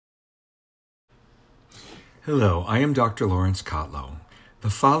Hello, I am Dr. Kotlow. The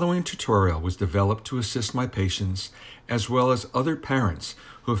following tutorial was developed to assist my patients as well as other parents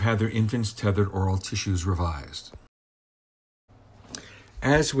who have had their infants' tethered oral tissues revised.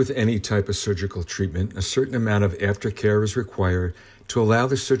 As with any type of surgical treatment, a certain amount of aftercare is required to allow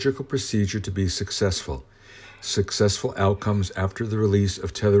the surgical procedure to be successful. Successful outcomes after the release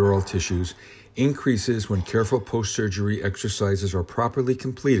of tethered oral tissues increases when careful post-surgery exercises are properly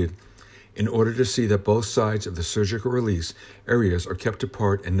completed in order to see that both sides of the surgical release areas are kept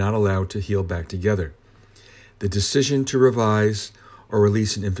apart and not allowed to heal back together. The decision to revise or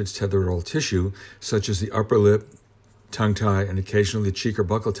release an infant's tethered oral tissue, such as the upper lip, tongue tie, and occasionally the cheek or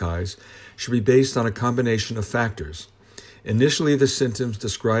buccal ties, should be based on a combination of factors. Initially, the symptoms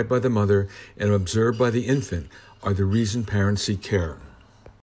described by the mother and observed by the infant are the reason parents seek care.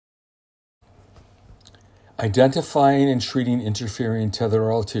 Identifying and treating interfering tethered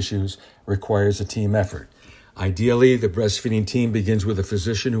oral tissues requires a team effort. Ideally, the breastfeeding team begins with a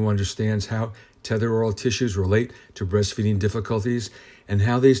physician who understands how tethered oral tissues relate to breastfeeding difficulties and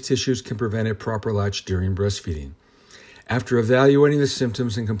how these tissues can prevent a proper latch during breastfeeding. After evaluating the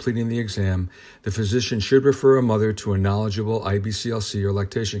symptoms and completing the exam, the physician should refer a mother to a knowledgeable IBCLC or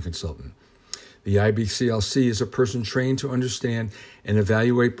lactation consultant. The IBCLC is a person trained to understand and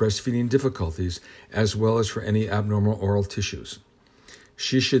evaluate breastfeeding difficulties as well as for any abnormal oral tissues.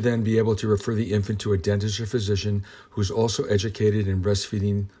 She should then be able to refer the infant to a dentist or physician who is also educated in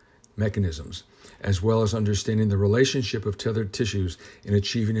breastfeeding mechanisms, as well as understanding the relationship of tethered tissues in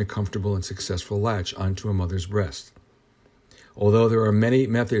achieving a comfortable and successful latch onto a mother's breast. Although there are many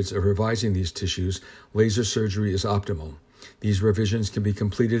methods of revising these tissues, laser surgery is optimal. These revisions can be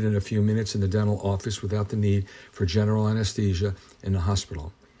completed in a few minutes in the dental office without the need for general anesthesia in the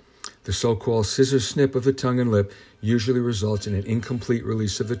hospital. The so-called scissor snip of the tongue and lip usually results in an incomplete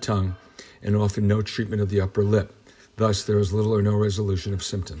release of the tongue and often no treatment of the upper lip. Thus, there is little or no resolution of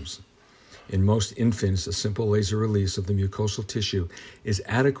symptoms. In most infants, a simple laser release of the mucosal tissue is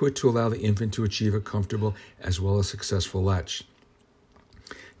adequate to allow the infant to achieve a comfortable as well as successful latch.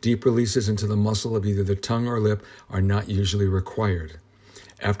 Deep releases into the muscle of either the tongue or lip are not usually required.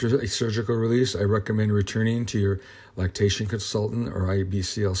 After a surgical release, I recommend returning to your lactation consultant or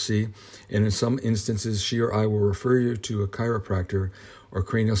IBCLC, and in some instances, she or I will refer you to a chiropractor or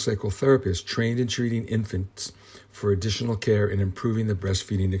craniosacral therapist trained in treating infants for additional care and improving the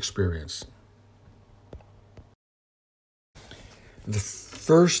breastfeeding experience. The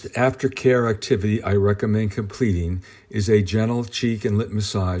first aftercare activity I recommend completing is a gentle cheek and lip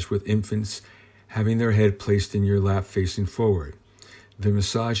massage with infants having their head placed in your lap facing forward. The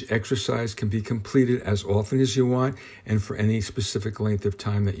massage exercise can be completed as often as you want and for any specific length of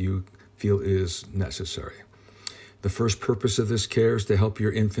time that you feel is necessary. The first purpose of this care is to help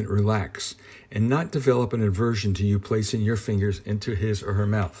your infant relax and not develop an aversion to you placing your fingers into his or her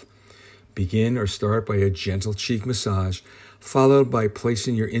mouth. Begin or start by a gentle cheek massage, followed by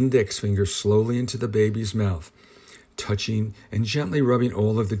placing your index finger slowly into the baby's mouth, touching and gently rubbing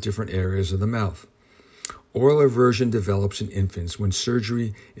all of the different areas of the mouth. Oral aversion develops in infants when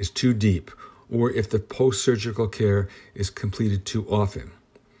surgery is too deep or if the post-surgical care is completed too often.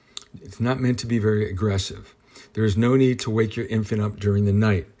 It's not meant to be very aggressive. There is no need to wake your infant up during the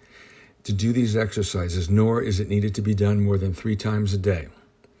night to do these exercises, nor is it needed to be done more than 3 times a day.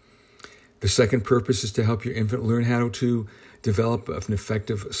 The second purpose is to help your infant learn how to develop an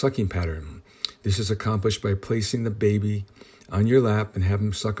effective sucking pattern. This is accomplished by placing the baby on your lap and have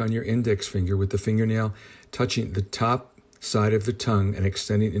him suck on your index finger with the fingernail touching the top side of the tongue and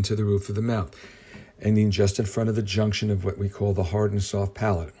extending into the roof of the mouth, ending just in front of the junction of what we call the hard and soft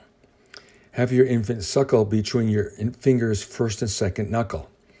palate. Have your infant suckle between your finger's first and second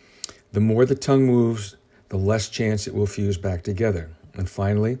knuckle. The more the tongue moves, the less chance it will fuse back together. And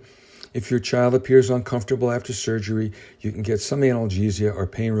finally, if your child appears uncomfortable after surgery, you can get some analgesia or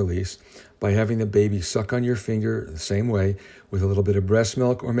pain release by having the baby suck on your finger the same way with a little bit of breast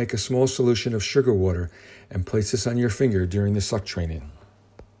milk, or make a small solution of sugar water and place this on your finger during the suck training.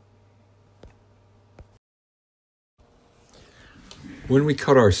 When we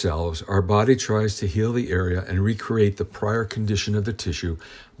cut ourselves, our body tries to heal the area and recreate the prior condition of the tissue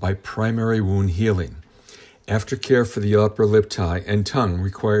by primary wound healing. Aftercare for the upper lip tie and tongue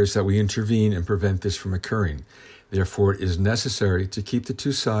requires that we intervene and prevent this from occurring. Therefore, it is necessary to keep the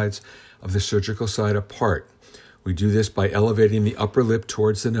 2 sides of the surgical side apart. We do this by elevating the upper lip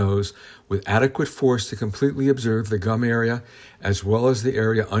towards the nose with adequate force to completely observe the gum area as well as the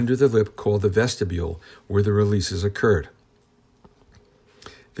area under the lip called the vestibule where the releases occurred.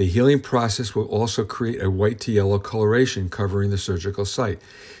 The healing process will also create a white to yellow coloration covering the surgical site.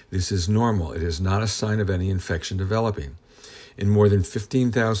 This is normal. It is not a sign of any infection developing. In more than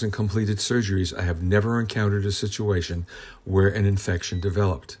 15,000 completed surgeries, I have never encountered a situation where an infection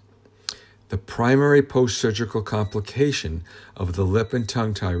developed. The primary post-surgical complication of the lip and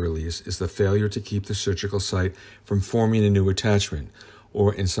tongue tie release is the failure to keep the surgical site from forming a new attachment,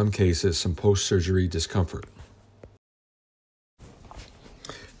 or in some cases, some post-surgery discomfort.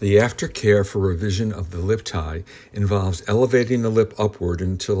 The aftercare for revision of the lip tie involves elevating the lip upward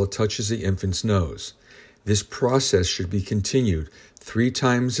until it touches the infant's nose. This process should be continued 3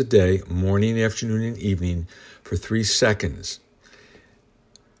 times a day, morning, afternoon, and evening, for 3 seconds.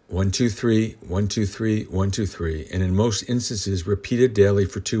 1, 2, 3, 1, 2, 3, 1, 2, 3, and in most instances repeated daily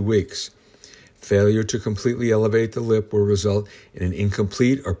for 2 weeks. Failure to completely elevate the lip will result in an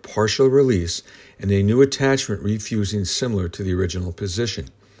incomplete or partial release and a new attachment refusing similar to the original position.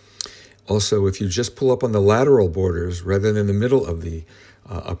 Also, if you just pull up on the lateral borders rather than the middle of the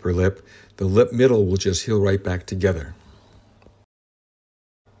upper lip, the lip middle will just heal right back together.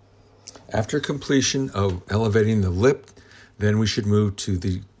 After completion of elevating the lip, then we should move to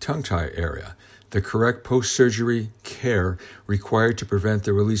the tongue tie area. The correct post-surgery care required to prevent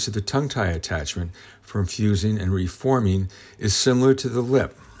the release of the tongue tie attachment from fusing and reforming is similar to the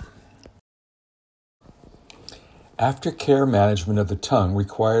lip. Aftercare management of the tongue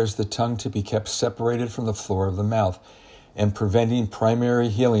requires the tongue to be kept separated from the floor of the mouth and preventing primary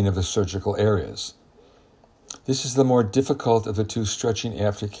healing of the surgical areas. This is the more difficult of the 2 stretching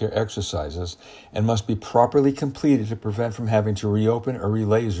aftercare exercises and must be properly completed to prevent from having to reopen or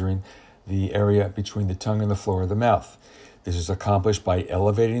relasering the area between the tongue and the floor of the mouth. This is accomplished by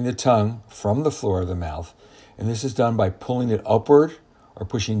elevating the tongue from the floor of the mouth, and this is done by pulling it upward or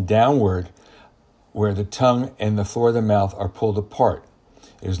pushing downward where the tongue and the floor of the mouth are pulled apart.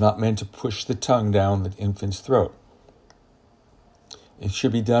 It is not meant to push the tongue down the infant's throat. It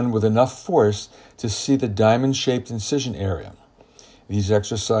should be done with enough force to see the diamond-shaped incision area. These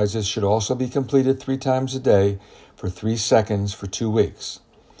exercises should also be completed 3 times a day for 3 seconds for 2 weeks.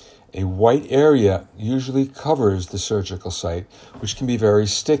 A white area usually covers the surgical site, which can be very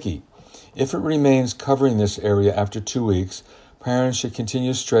sticky. If it remains covering this area after 2 weeks, parents should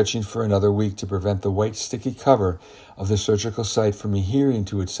continue stretching for another week to prevent the white sticky cover of the surgical site from adhering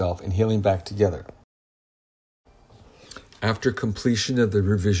to itself and healing back together. After completion of the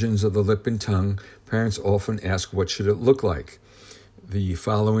revisions of the lip and tongue, parents often ask, what should it look like? The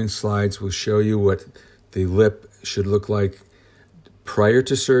following slides will show you what the lip should look like prior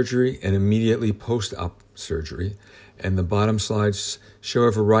to surgery and immediately post-op surgery. And the bottom slides show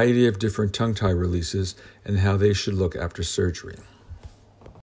a variety of different tongue tie releases and how they should look after surgery.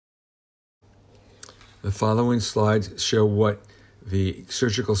 The following slides show what the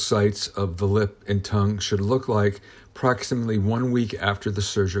surgical sites of the lip and tongue should look like approximately 1 week after the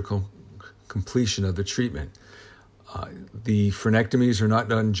surgical completion of the treatment. The frenectomies are not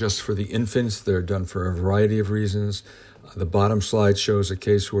done just for the infants. They're done for a variety of reasons. The bottom slide shows a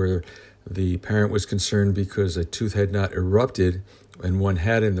case where the parent was concerned because a tooth had not erupted and one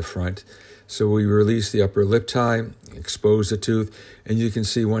had in the front. So we released the upper lip tie, exposed the tooth, and you can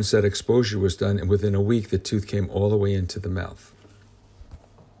see once that exposure was done, and within a week, the tooth came all the way into the mouth.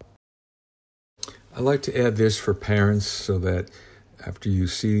 I like to add this for parents so that after you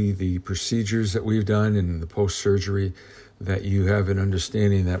see the procedures that we've done and the post-surgery, that you have an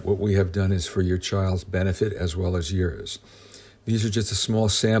understanding that what we have done is for your child's benefit as well as yours. These are just a small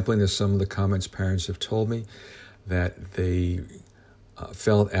sampling of some of the comments parents have told me that they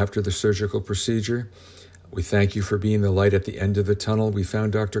felt after the surgical procedure. We thank you for being the light at the end of the tunnel. We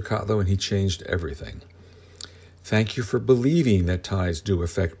found Dr. Kotlow and he changed everything. Thank you for believing that ties do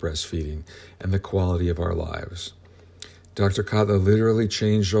affect breastfeeding and the quality of our lives. Dr. Kotlow literally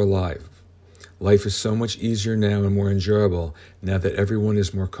changed our life. Life is so much easier now and more enjoyable now that everyone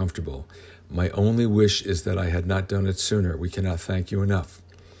is more comfortable. My only wish is that I had not done it sooner. We cannot thank you enough.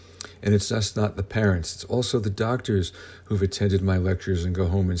 And it's just not the parents. It's also the doctors who've attended my lectures and go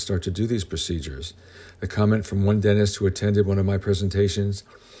home and start to do these procedures. The comment from one dentist who attended one of my presentations,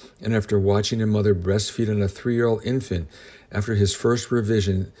 and after watching a mother breastfeed on a 3-year-old infant after his first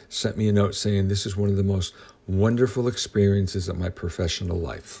revision, sent me a note saying, "This is one of the most wonderful experiences of my professional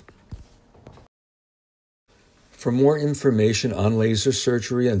life." For more information on laser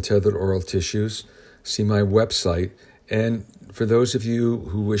surgery and tethered oral tissues, see my website. And for those of you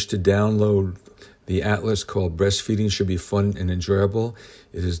who wish to download the atlas called Breastfeeding Should Be Fun and Enjoyable,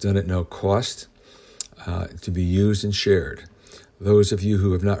 it is done at no cost to be used and shared. Those of you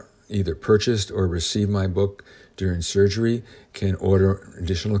who have not either purchased or received my book during surgery can order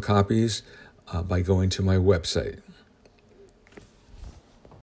additional copies by going to my website.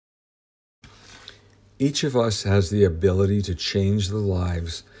 Each of us has the ability to change the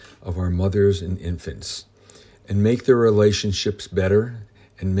lives of our mothers and infants and make their relationships better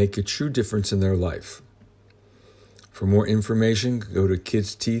and make a true difference in their life. For more information, go to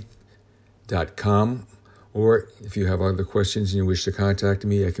kidsteeth.com, or if you have other questions and you wish to contact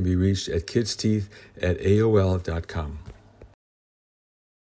me, I can be reached at kidsteeth@aol.com.